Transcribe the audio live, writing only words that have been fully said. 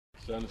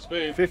Down to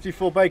speed.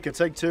 54 Baker,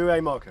 take 2,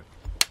 A marker.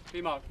 B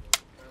mark.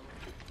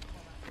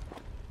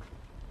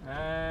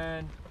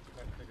 And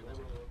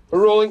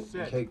We're rolling.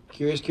 set. Okay,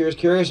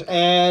 curious,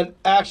 and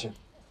action.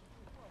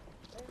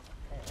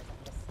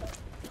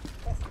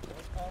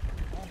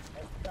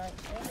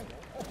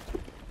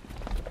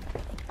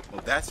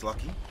 Well, that's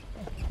lucky.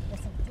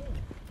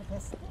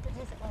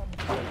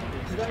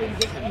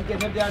 You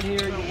get him down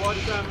here.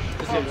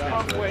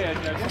 Halfway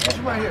in there. This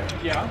one right here.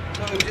 Yeah.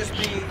 So it would just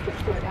be,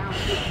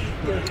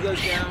 he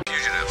goes down.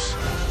 Fugitives.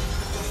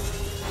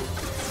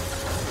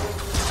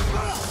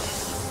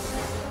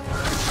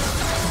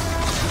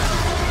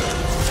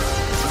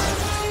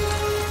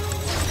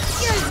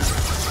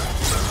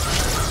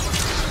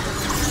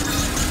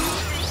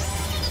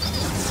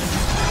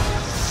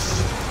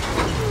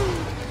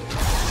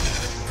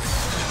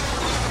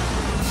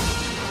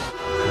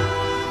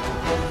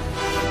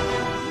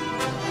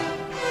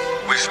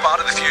 We've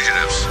spotted the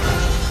fugitives.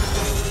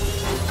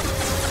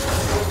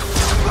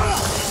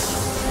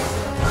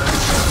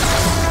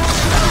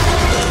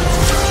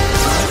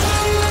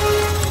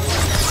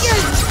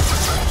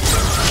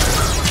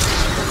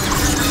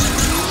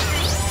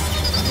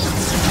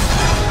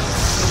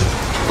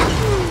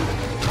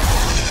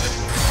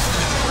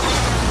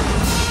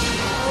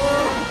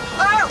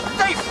 Oh,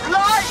 they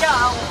fly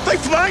now! They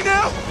fly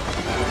now?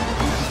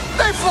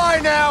 They fly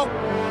now!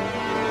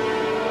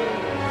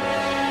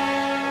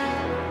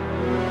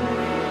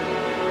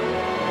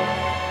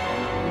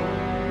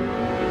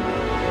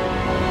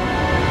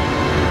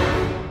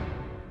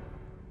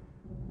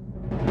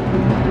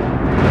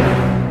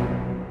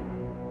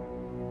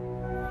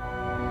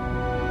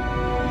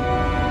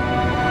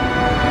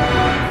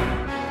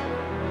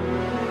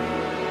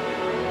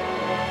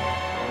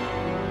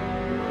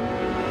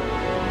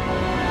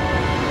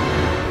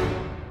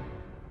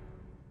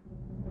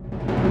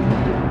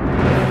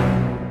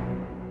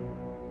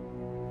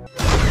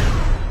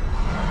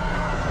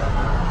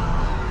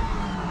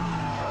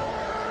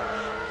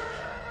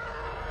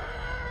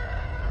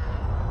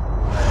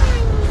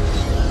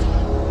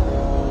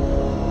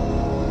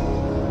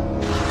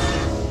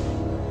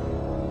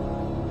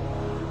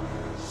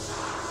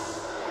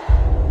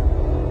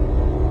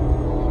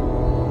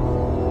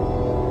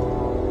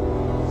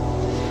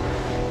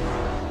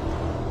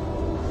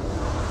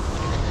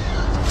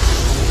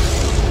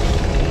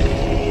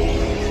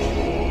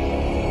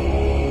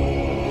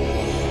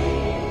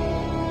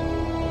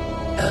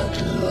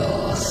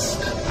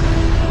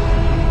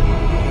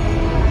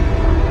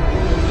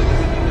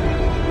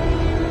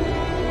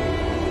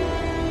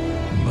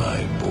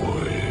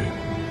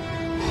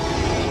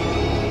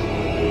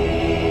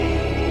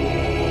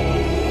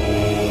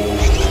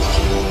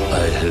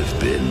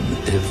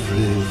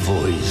 Every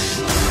voice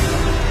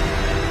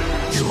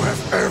you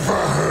have ever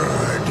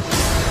heard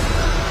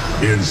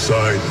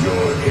inside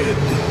your head.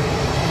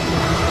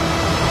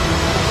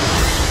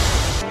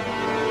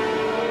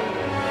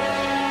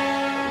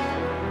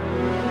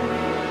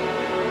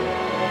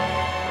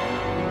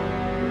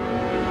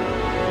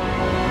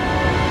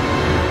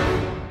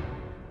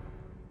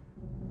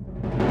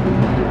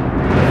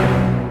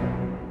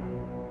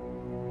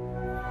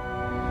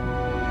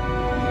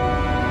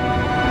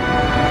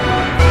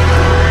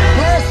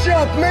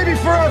 Maybe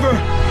forever.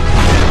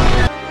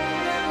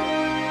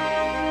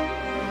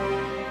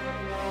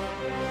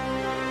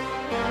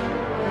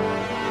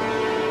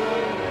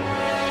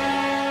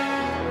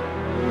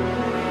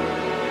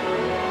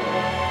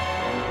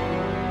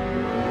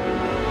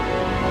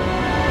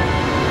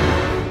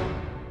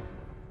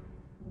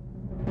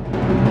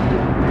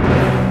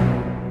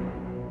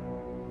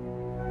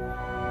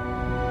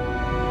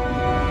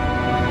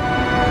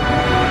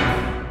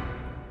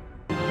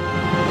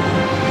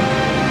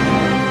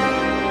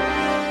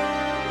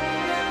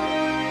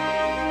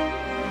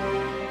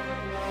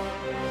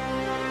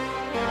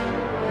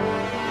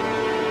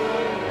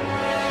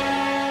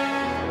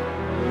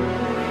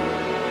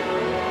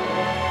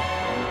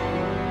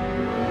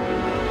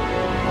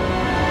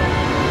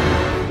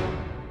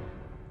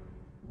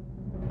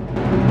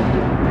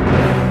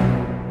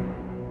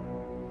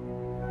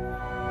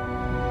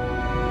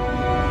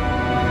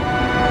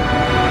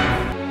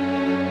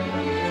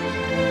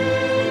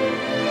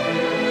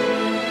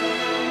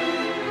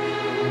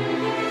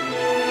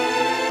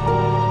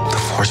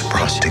 Force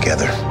brought us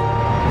together.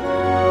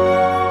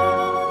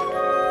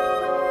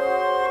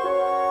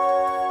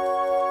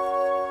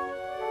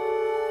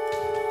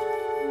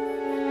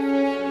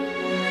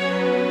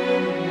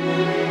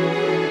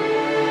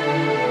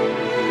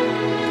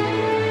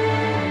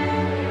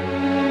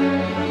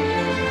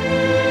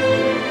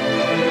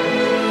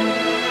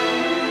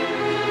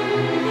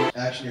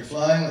 Action, you're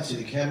flying. Let's see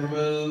the camera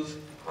move.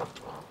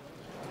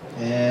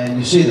 And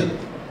you see them.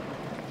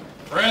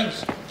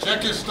 Friends,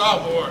 check your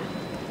starboard.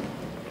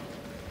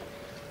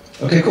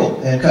 Okay, cool.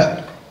 And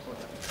cut.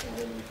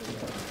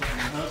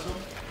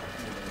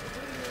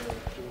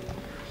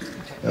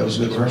 That was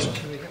a good rehearsal.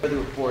 The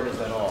report is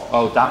at all.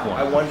 Oh, that one.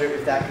 I wonder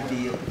if that could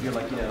be, you're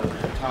like, you know,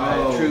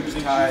 ties, troops,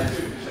 ties,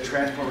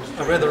 transport.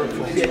 I'd rather look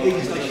for. Yeah, you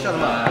just shut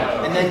them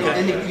up. And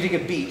then you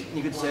take a beat, and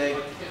you could say,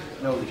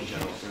 no, ladies and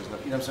gentlemen, there's no,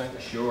 you know what I'm saying?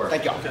 Sure.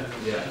 Thank y'all. Okay.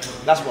 Yeah.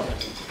 That's one.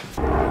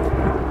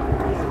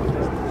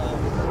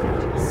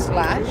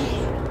 Slash.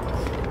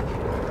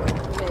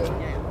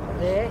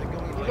 There.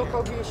 You look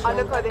over your shoulder. I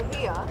look over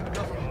here.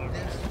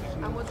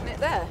 And wasn't it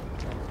there?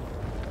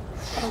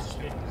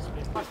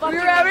 We were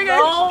having a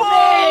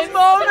balls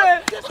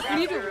moment. We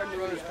need to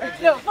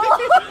no.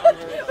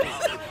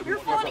 You're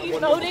funny. He's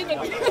voting.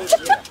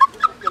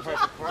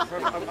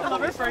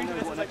 I'm referring to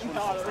this as like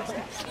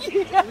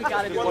we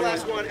gotta do One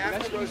last one.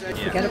 After those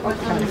Forget about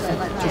cancer.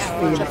 Just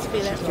feel it.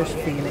 Just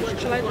feel it.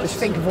 Just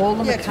think of all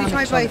the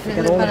mechanics.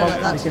 Forget all about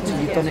cancer until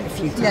you've done it a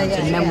few times,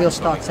 and then we'll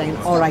start saying,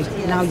 "All right,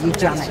 now you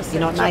jam it."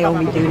 You're not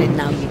Naomi doing it.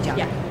 Now you jam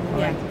it. All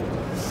right.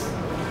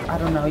 I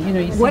don't know. You know,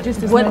 you see What?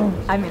 just as What? no.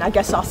 I mean, I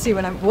guess I'll see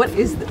when I'm. What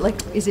is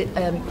like? Is it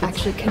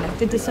actually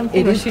connected to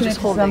something? It or is she just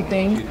connected to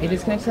holding? something. It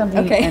is connected to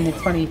something, Okay. and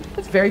it's funny.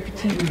 It's very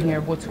petite in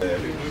here. What's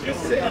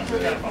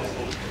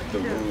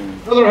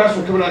Another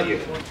hassle coming at you.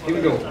 Here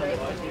we go.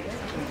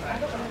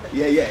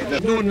 Yeah.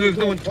 No one moves,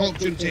 no one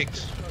talks, and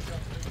takes.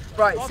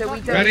 Right. So we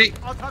don't. Ready?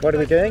 What are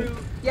we doing?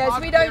 Yeah.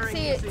 So we don't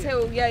see it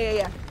till.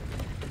 Yeah.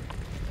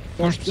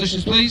 First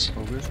positions, please.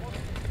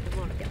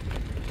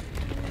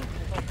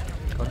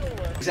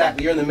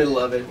 Exactly, you're in the middle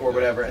of it or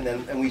whatever,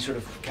 and we sort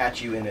of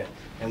catch you in it,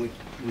 and we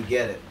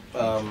get it.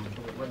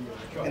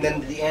 And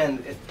then at the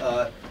end,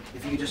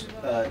 if you just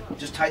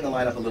tighten the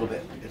line up a little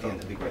bit at the end,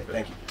 that'd be great.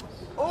 Thank you.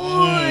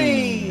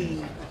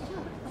 Oi!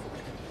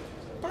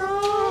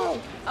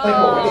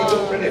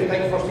 Ready?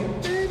 Thank you, Frosty.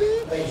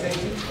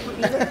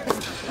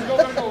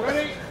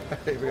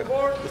 Thank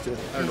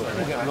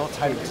you. I'm not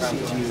tight to see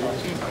you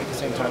at the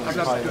same time as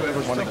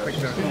one of those.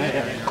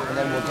 And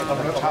then we'll get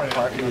on the top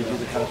part and we'll do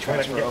the kind of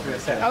transfer over the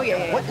set. Oh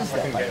yeah. What is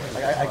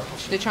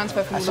that? The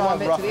transfer from I the saw one a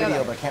bit rough to the video,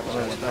 other. but I can't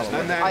remember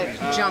what it's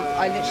I jump.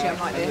 I literally am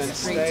like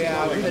this, three, two,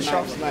 one, push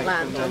off,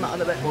 land on the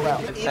other bit.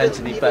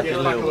 Anthony, back a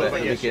little bit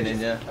at the beginning,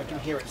 yeah? I can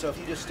hear it, so if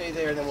you just stay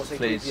there, and then we'll say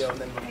Please. video, and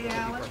then we'll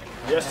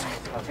Yes.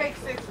 Take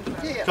 6.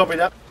 Copy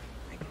that.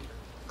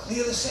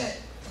 clear the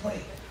set.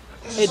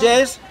 Hey,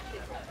 Des.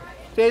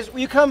 Des, will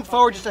you come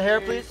forward just a hair,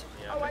 please?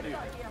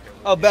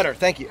 Oh, better.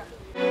 Thank you.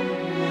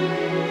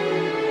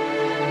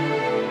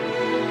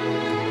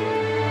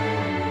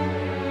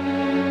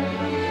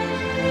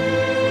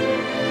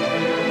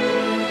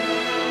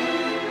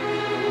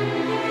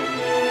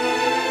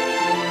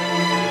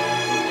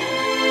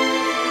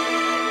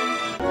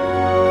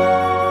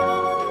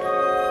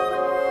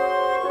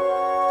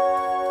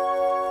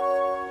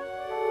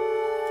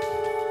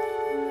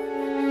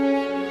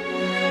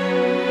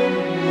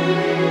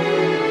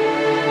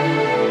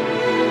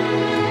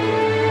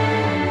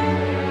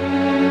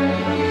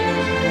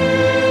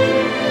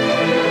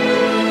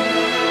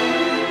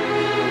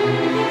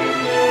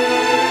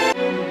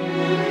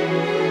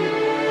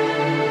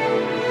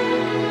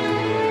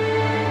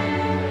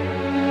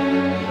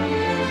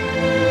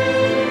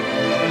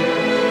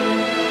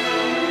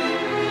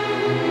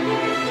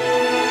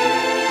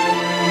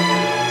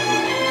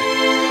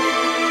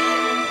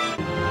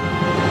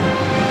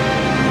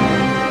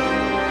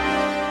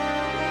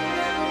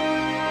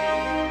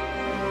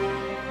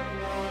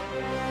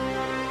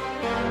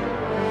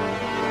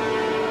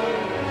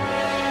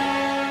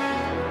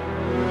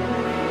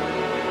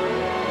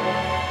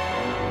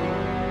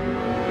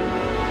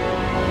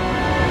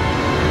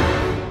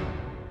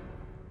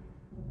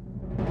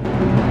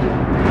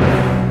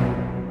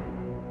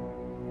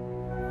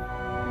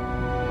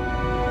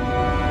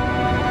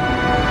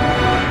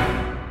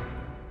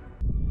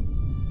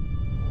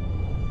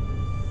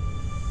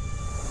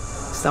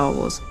 Star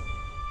Wars.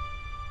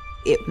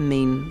 It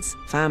means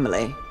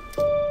family.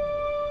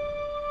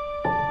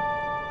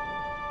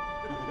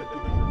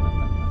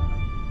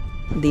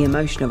 The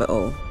emotion of it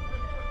all.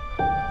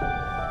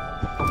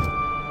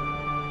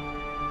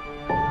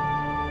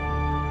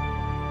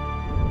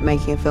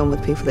 Making a film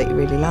with people that you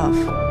really love.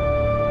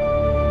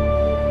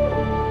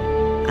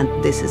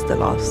 And this is the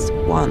last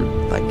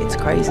one. Like, it's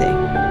crazy.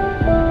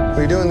 What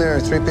are you doing there,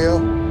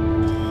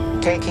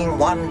 3PO? Taking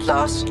one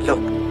last look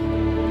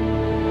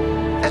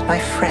at my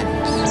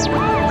friends.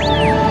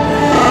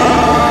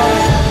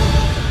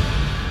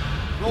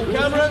 Roll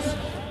cameras.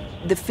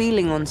 The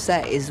feeling on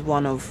set is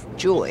one of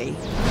joy.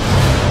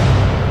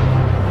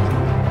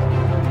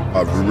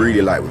 I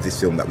really like with this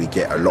film that we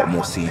get a lot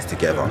more scenes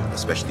together,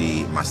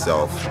 especially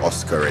myself,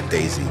 Oscar, and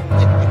Daisy.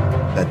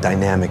 That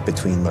dynamic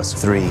between us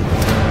three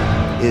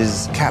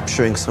is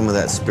capturing some of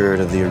that spirit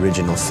of the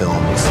original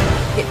films.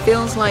 It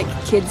feels like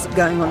kids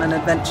going on an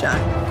adventure.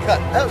 Cut.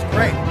 That was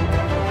great.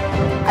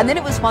 And then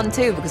it was fun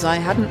too, because I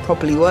hadn't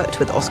properly worked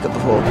with Oscar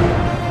before.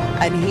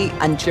 And he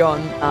and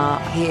John are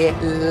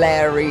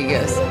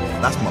hilarious.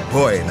 That's my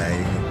boy,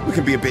 man. We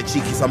can be a bit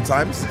cheeky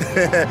sometimes,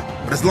 but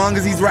as long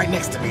as he's right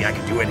next to me, I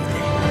can do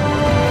anything.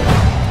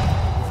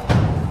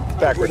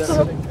 Backwards.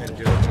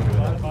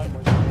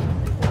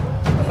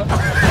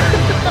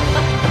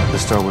 The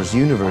Star Wars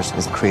universe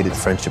has created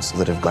friendships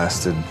that have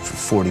lasted for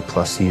 40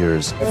 plus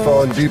years. I've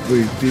fallen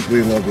deeply,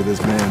 deeply in love with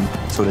this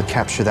man. So to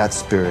capture that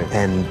spirit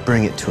and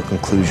bring it to a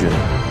conclusion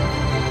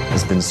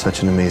has been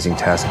such an amazing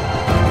task.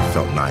 It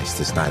felt nice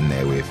to stand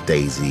there with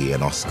Daisy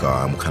and Oscar.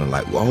 I'm kind of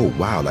like, oh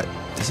wow, like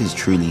this is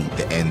truly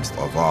the end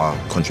of our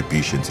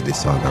contribution to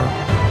this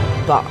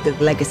saga. But the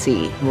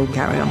legacy will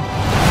carry on.